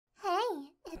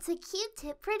It's a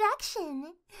Q-Tip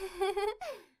production.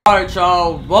 Alright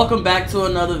y'all, welcome back to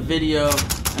another video.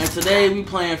 And today we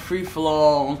playing Free For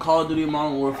All on Call of Duty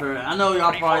Modern Warfare. I know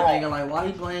y'all probably thinking like, why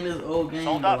he playing this old game?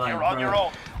 Hold up, like, you're on your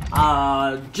own.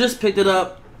 Just picked it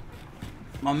up.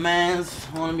 My man's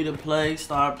wanted me to play,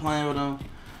 started playing with him.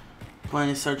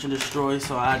 Playing Search and Destroy,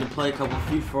 so I had to play a couple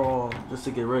Free For All just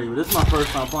to get ready. But this is my first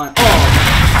time playing.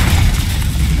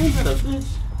 Oh! Ain't that a bitch?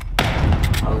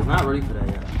 I was not ready for that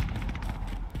yet.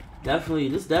 This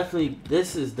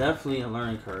is definitely a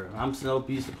learning curve. I'm so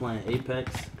used to playing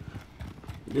Apex.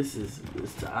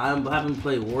 I haven't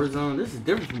played Warzone. This is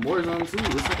different from Warzone too.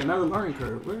 It's like another learning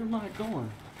curve. Where am I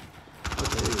going?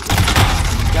 Okay,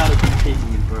 you gotta be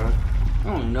kidding me, bro. I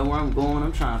don't even know where I'm going.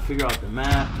 I'm trying to figure out the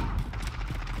map.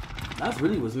 That's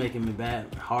really what's making me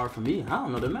hard for me. I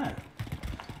don't know the map.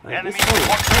 Like, Enemy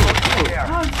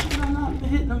how did I not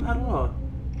hit them at all?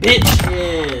 Bitch!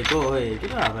 Yeah, go ahead.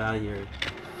 Get out of here.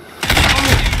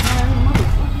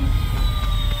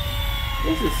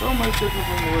 This is so much different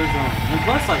from Warzone. And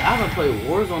plus, like, I haven't played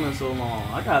Warzone in so long.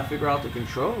 I gotta figure out the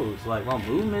controls. Like, my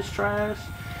movement's trash.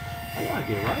 I gotta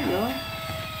get right, yo.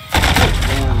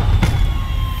 Damn.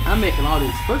 I'm making all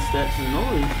these footsteps and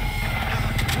noise.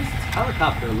 This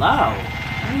helicopter loud.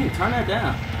 I need to turn that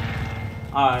down.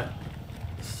 Alright.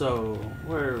 So,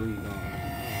 where are we going?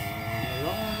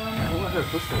 What her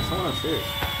footsteps? Someone upstairs.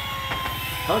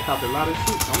 Helicopter loud as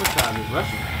shit. So I'm gonna try this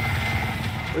rushing.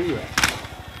 Where you at?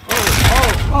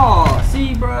 Oh,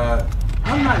 see, bruh.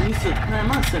 I'm not used to, man,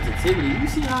 my sensitivity. You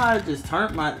see how I just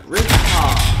turned my wrist?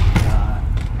 Oh, God.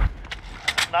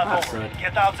 Not over.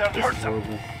 Get out there and hurt them.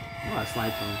 I'm not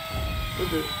sniping. What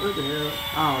the hell?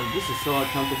 Oh, this is so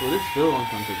uncomfortable. This feels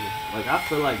uncomfortable. Like, I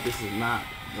feel like this is not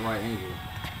the right angle.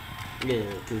 Yeah,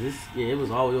 because this, it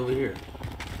was all the way over here.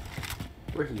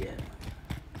 Where he at?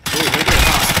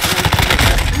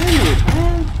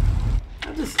 Man.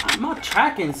 I'm not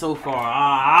tracking so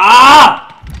far.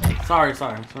 Sorry. We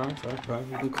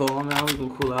can calm down. We can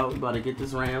cool out. We about to get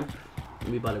this ram.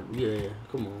 Yeah.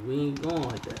 Come on. We ain't going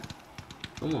like that.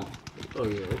 Come on. Oh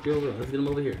yeah. Let's get over. Let's get him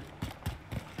over here.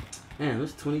 Man,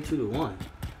 it's 22-1.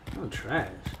 I'm trash.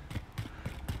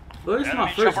 But it's my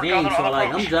first game, so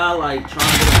like I'm just like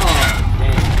trying to. Oh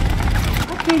damn.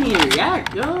 I can't even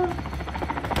react, yo.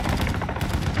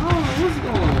 Oh, what's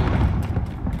going on?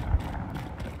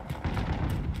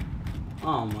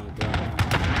 Oh my God.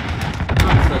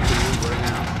 I'm such a noob right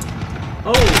now.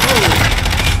 Oh!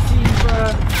 See,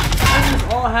 bruh. That just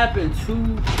all happened too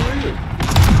quick.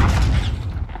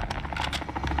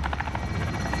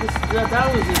 That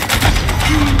was just...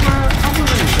 See, bruh. I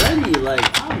wasn't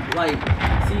ready.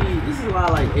 See, this is why I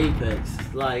like Apex.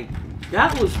 Like, that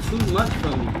was too much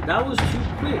for me. That was too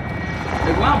quick.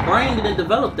 Like, my brain didn't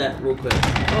develop that real quick.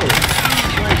 Oh.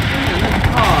 Like, man,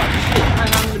 oh, shit. I'm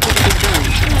gonna pick up this gun.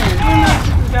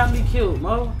 Man, got me killed,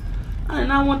 Mo. I did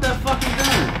not want that fucking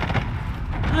gun.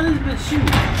 How this bitch shoot?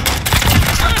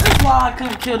 That's why I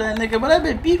couldn't kill that nigga, but that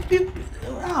bitch beep.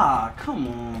 Ah, come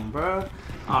on, bro.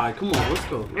 Alright, come on, let's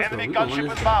go. We gonna run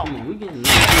this back. Come on, we getting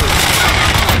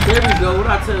there we go. What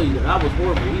I tell you? That was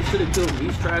horrible. He should have killed me.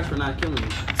 He's trash for not killing me.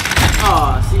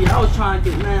 Ah, see, I was trying to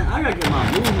get, man, I gotta get my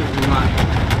movement in my.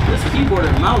 This keyboard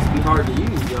and mouse be hard to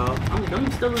use, y'all.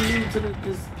 I'm still new to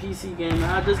this PC game, man.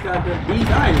 I just got good. These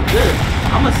I ain't good.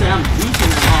 I'm gonna say I'm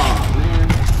decent at all, man.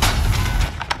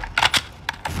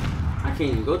 I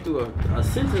can't even go through a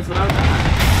sentence without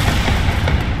dying.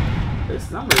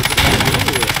 I'm ready to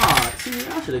get it. Aw, see, I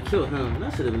should have killed him.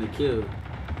 That should have been a kill.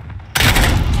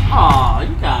 Aw,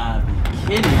 you gotta be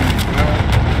kidding me, bro.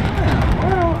 Man,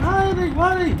 why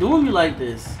are they doing me like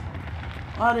this?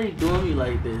 Why are they doing me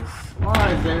like this?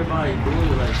 Why is everybody doing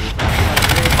me like this? I feel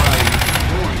like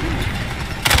everybody's doing me.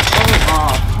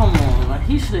 Oh, come on. Like,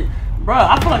 he should have... Bro,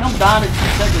 I feel like I'm dying in 2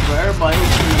 seconds for everybody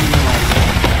else doing me like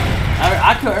that.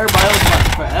 I kill everybody else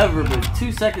like forever, but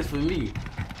 2 seconds for me.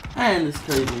 Man, this is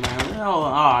crazy, man. Oh,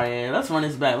 yeah. Let's run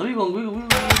this back. Let me go with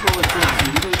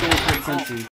Sensu. We're gonna go with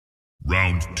Sensu.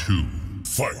 Round 2.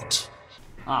 Fight.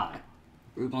 Alright.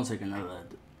 We're gonna take another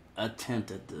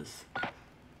attempt at this.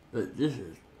 But this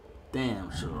is damn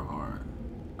sure hard.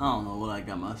 I don't know what I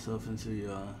got myself into,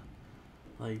 y'all.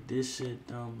 Like, this shit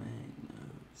don't make no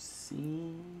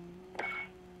sense.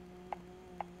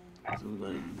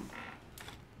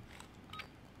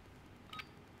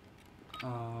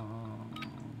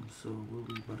 So what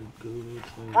we about to go to?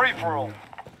 Free for all.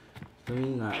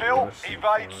 Kill,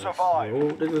 evade, survive.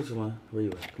 Oh, there goes one. Where you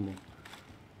at? Come on.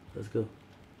 Let's go.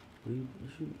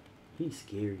 He's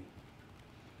scary.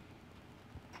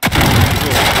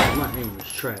 My aim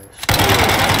is trash.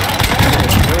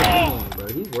 Come on, bro.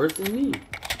 He's worse than me.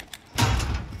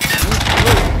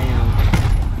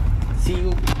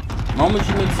 moment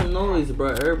you make some noise, bro,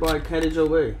 everybody catch your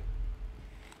way.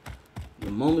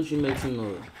 The moment you make some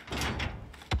noise.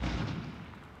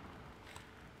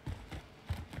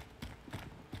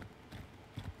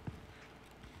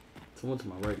 Someone to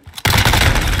my right.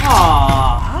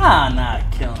 Aw, how I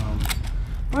not kill him?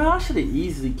 Bro, I should have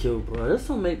easily killed, bro. This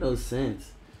don't make no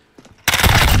sense.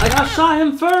 Like, I shot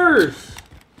him first.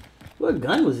 What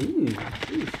gun was he using?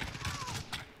 Jeez.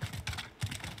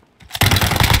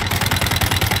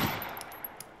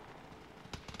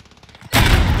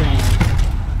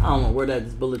 Damn. I don't know where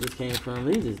this bullet just came from.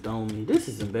 He just domed me. This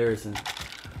is embarrassing.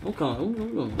 I'm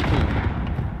coming.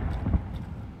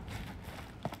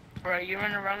 Bro, you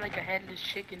run around like a headless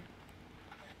chicken.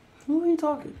 Who are you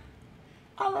talking?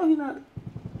 I know he's not.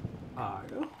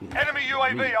 Alright. Enemy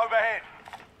UAV overhead.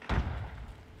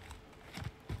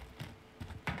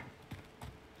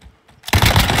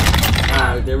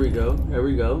 Alright, there we go. There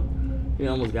we go. He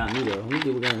almost got me though. Let me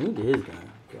get his gun.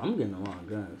 I'm getting the wrong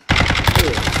guns.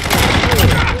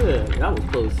 Yeah. That was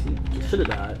close. He should have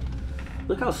died.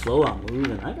 Look how slow I'm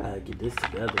moving. I gotta get this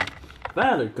together. If I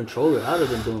had a controller, I'd have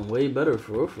been doing way better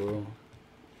for real.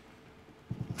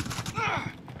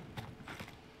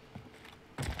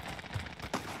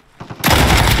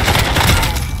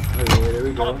 Okay, there we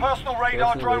go. Got a personal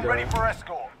radar drone ready for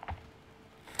escort.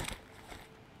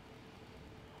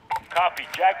 Copy.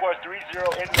 Jaguar 30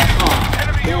 in.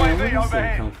 Enemy Damn, UAV where this thing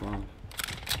overhead. come from?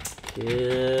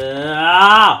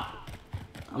 Yeah.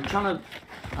 I'm trying to.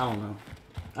 I don't know.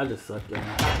 I just suck at it.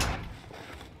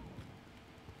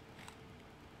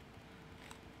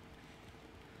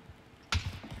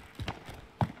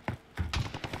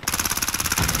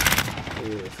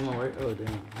 Yeah, someone right. Oh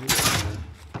damn.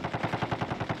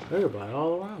 Everybody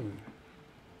all around me.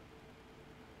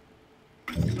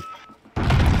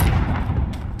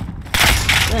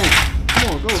 Damn. Come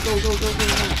on, go.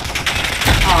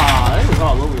 Ah, they was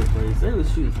all over the place. They was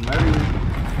shooting from every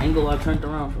angle I turned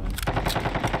around from.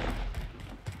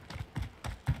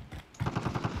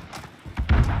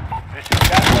 This is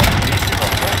Jaguar 30.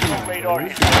 Personal radar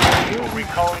is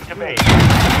recalling to base.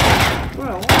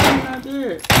 Bro, why are you not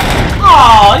dead?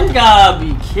 Oh, you gotta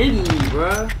be kidding me,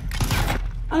 bro.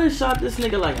 I done shot this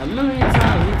nigga like a million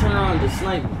times. He turned around and just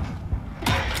sniped me.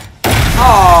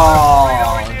 Oh,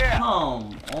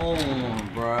 come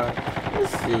on, bro.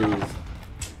 This is...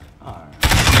 Alright.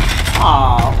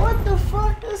 Oh, what the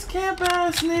fuck? This camp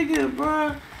ass nigga,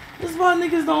 bro. This is why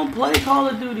niggas don't play Call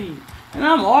of Duty. And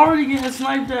I'm already getting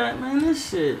sniped at. Man, this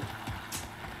shit.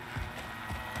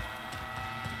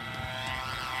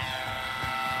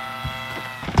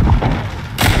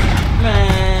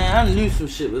 Man, I knew some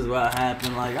shit was about to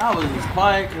happen. Like, I was just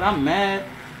quiet because I'm mad.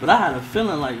 But I had a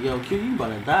feeling like, yo, Q, you about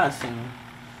to die soon.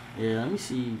 Yeah, let me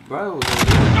see. Bro was over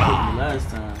there me last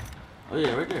time. Oh,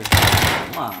 yeah, right there.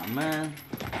 Come on, man.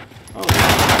 Oh,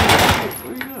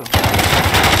 where'd you go?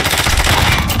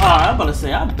 Oh, I'm about to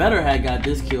say, I better have got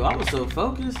this kill. I was so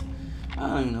focused. I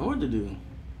don't even know what to do.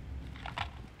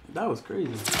 That was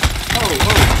crazy. Oh,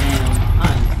 damn. I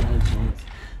ain't stand a chance.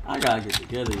 I gotta get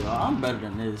together, y'all. I'm better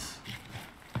than this.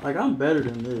 Like, I'm better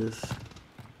than this.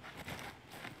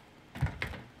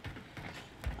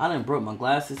 I done broke my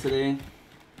glasses today.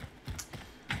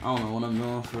 I don't know what I'm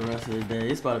doing for the rest of the day.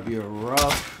 It's about to be a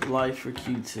rough life for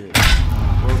Q-Tip.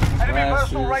 Enemy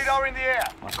personal radar in the air.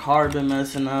 My car been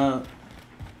messing up.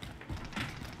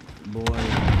 Boy, I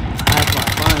have my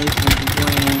finance been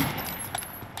complaining.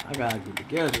 I gotta get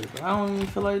together, but I don't even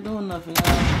feel like doing nothing.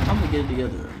 I'm gonna get it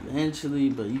together eventually,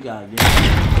 but you gotta get it.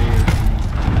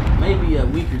 Maybe a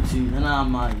week or two, then I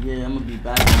might, yeah, I'm gonna be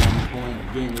back on the point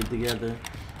of getting it together.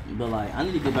 But like, I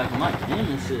need to get back on my game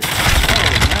and shit. Oh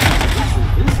man,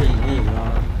 this ain't it,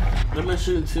 y'all. I've been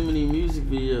shooting too many music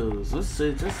videos. Let's see,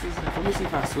 let me see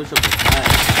if I switch up the flag.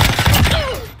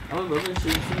 I've been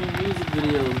shooting too many music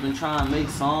videos. Been trying to make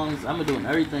songs. I've been doing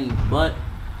everything but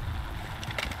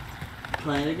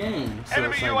playing the game. So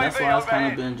it's like, that's why it's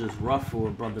kind of been just rough for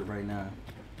a brother right now.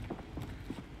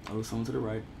 Oh, someone to the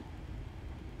right.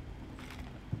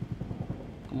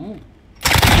 Come on.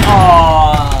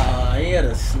 Oh, he had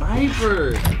a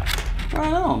sniper. Bro,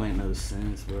 that don't make no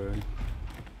sense, bro.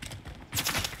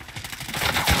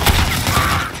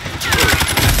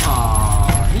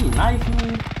 Oh, he knifed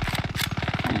me.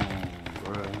 Come on,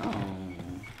 bro.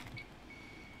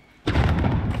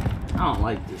 I don't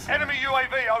like this. Enemy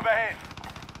UAV overhead.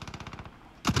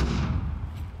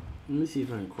 Let me see if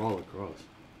I can crawl across.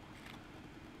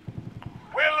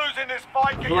 We're losing this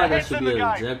fight. I Get feel your like that heads should in be the an game.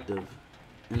 objective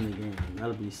in the game.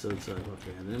 That'll be so tough.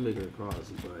 Okay, I didn't make it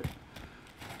across, but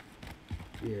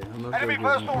yeah, I'm not Enemy gonna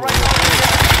personal get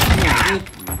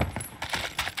radar.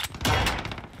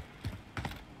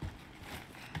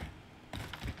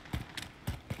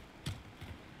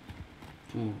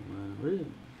 Come on, man. Really?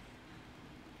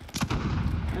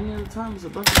 Any other time it's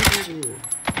about to get over here.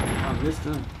 I missed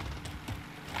him.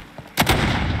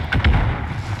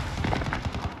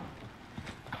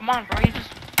 Come on, bro. You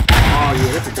just. Oh,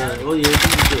 yeah, that's a guy. Oh, yeah, this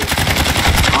is good.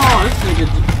 Oh, this nigga.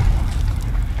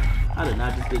 I did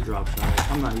not just get drop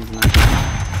shot. I'm not using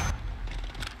that.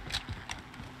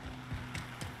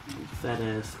 Fat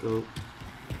ass scope.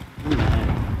 I'm mad.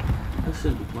 I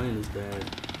shouldn't be playing this bad.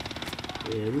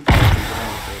 Yeah, we got some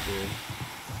guys out there.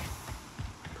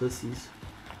 Pussies.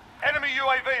 Enemy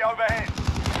UAV overhead.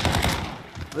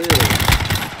 Oh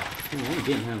yeah. I'm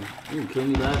getting him. You can kill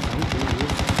me last time. I'm killing you.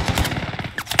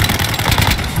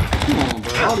 Come on,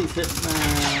 bro. All these hits,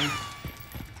 man.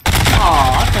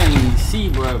 Oh, I can't even see,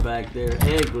 bro, back there.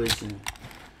 Head glitching.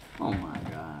 Oh my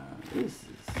god. This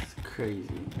is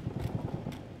crazy.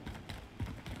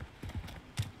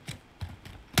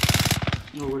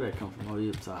 Oh, where'd that come from? Oh,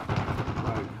 you up top.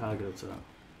 Alright, how I get up top?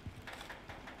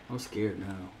 I'm scared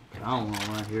now. I don't want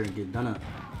to run here and get done up.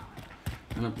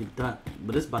 And up get done.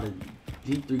 But it's about to.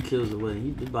 He 3 kills away.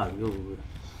 He's about to go over with.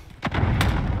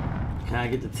 Can I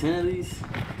get to 10 of these?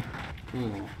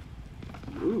 Come on.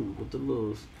 Ooh, with the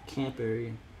little camp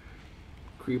area.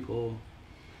 Creep hole.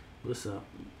 What's up?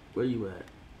 Where you at?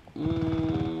 Come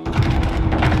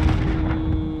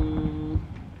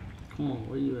on,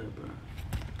 where you at, bro?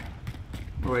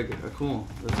 Oh, right there. Come on.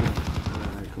 Let's go.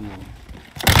 Alright, come on.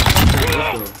 Let's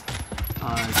go.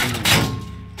 Alright, come on.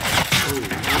 Oh,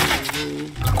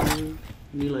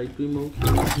 need like 3 more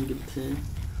kills and get 10.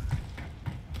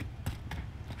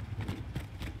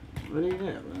 Where they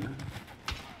at, man?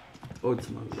 Oh, it's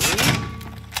my left.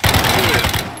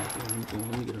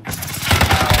 Let me get him.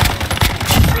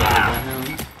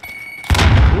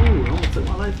 Ooh, I'm gonna take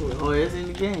my life away. Oh, it's in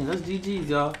the game. That's GG's,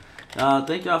 y'all.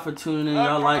 Thank y'all for tuning in.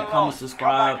 Y'all like, comment,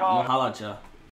 subscribe. I'm gonna holla at y'all.